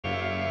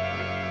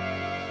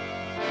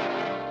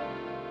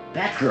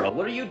Batgirl,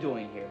 what are you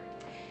doing here?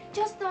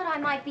 Just thought I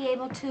might be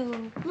able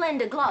to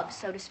lend a glove,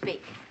 so to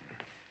speak.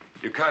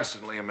 You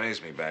constantly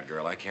amaze me,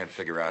 Batgirl. I can't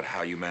figure out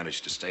how you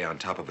manage to stay on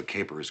top of a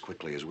caper as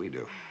quickly as we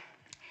do.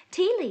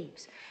 Tea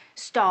leaves,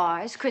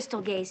 stars, crystal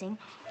gazing,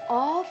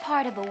 all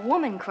part of a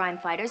woman crime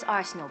fighter's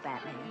arsenal,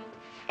 Batman.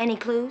 Any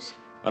clues?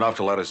 Enough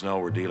to let us know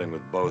we're dealing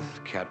with both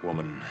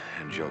Catwoman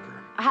and Joker.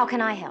 How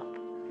can I help?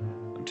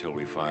 Until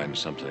we find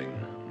something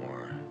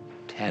more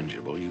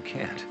tangible, you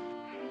can't.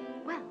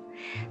 Well,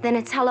 then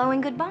it's hello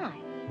and goodbye.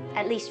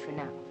 At least for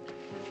now.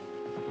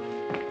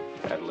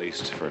 At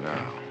least for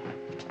now.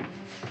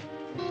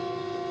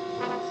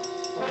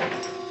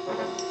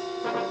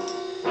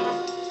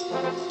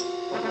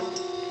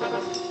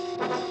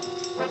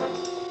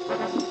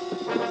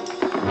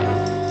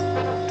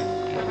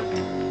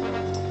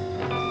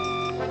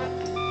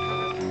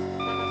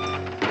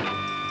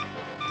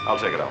 I'll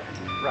take it off.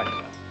 Right,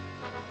 sir.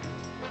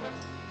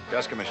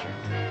 Yes, Commissioner.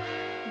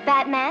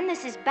 Batman,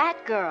 this is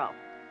Batgirl.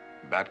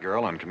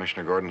 Batgirl on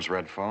Commissioner Gordon's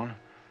red phone?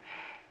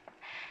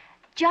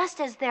 Just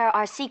as there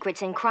are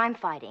secrets in crime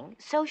fighting,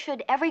 so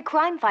should every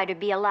crime fighter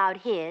be allowed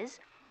his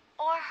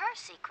or her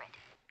secret.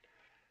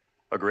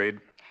 Agreed.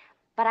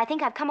 But I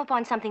think I've come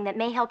upon something that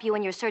may help you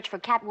in your search for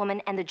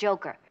Catwoman and the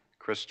Joker.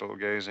 Crystal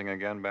gazing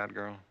again,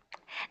 Batgirl?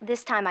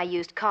 This time I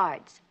used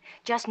cards.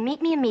 Just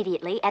meet me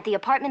immediately at the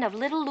apartment of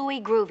Little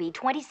Louie Groovy,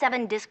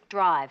 27 Disc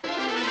Drive.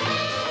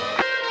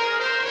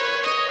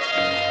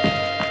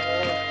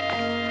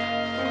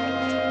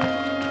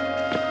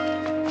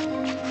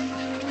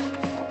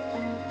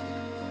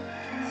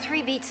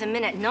 Three beats a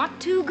minute, not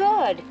too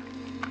good.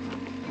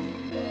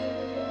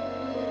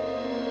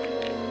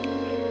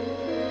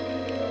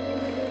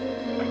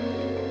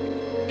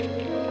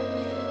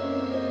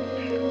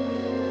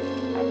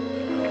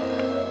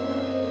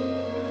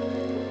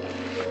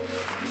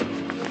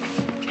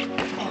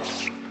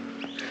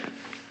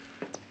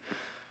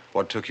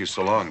 What took you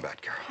so long,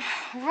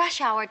 Batgirl?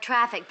 Rush hour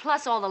traffic,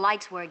 plus all the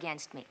lights were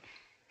against me.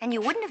 And you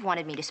wouldn't have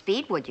wanted me to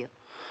speed, would you?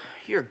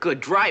 Your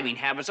good driving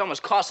habits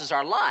almost cost us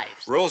our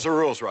lives. Rules are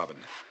rules, Robin.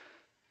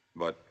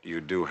 But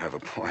you do have a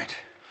point.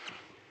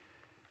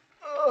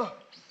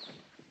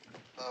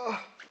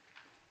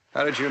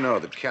 How did you know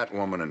that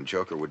Catwoman and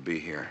Joker would be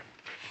here?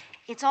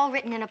 It's all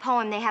written in a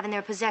poem they have in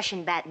their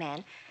possession,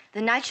 Batman.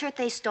 The nightshirt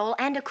they stole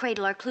and a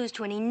cradle are clues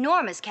to an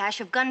enormous cache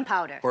of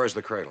gunpowder. Where's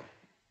the cradle?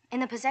 In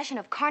the possession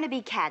of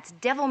Carnaby Katz,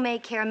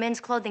 devil-may-care men's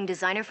clothing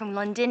designer from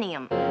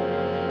Londinium.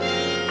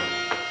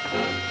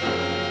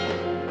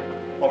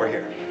 Over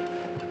here.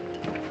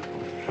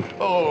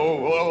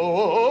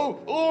 Oh,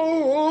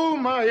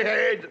 my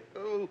head.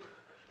 Oh.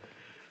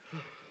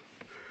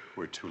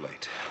 We're too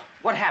late.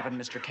 What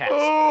happened, Mr. Katz?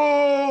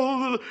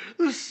 Oh,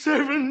 the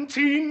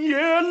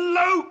 17-year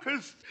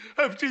locusts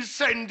have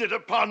descended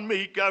upon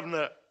me,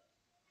 Governor.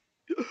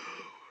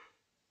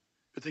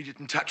 But they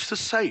didn't touch the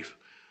safe,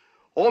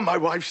 or my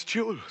wife's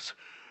jewels,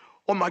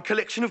 or my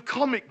collection of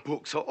comic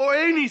books, or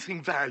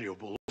anything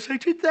valuable. They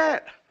did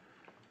that.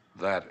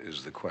 That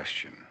is the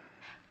question.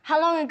 How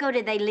long ago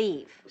did they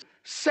leave?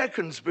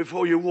 Seconds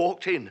before you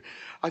walked in.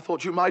 I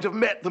thought you might have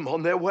met them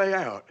on their way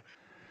out.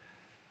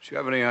 Do you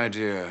have any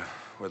idea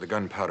where the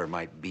gunpowder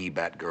might be,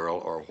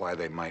 Batgirl, or why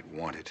they might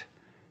want it?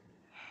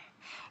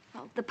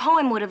 Well, the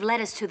poem would have led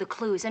us to the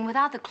clues, and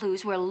without the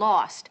clues, we're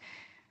lost.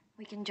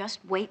 We can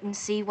just wait and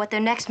see what their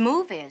next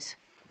move is.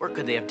 Where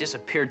could they have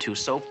disappeared to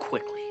so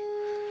quickly?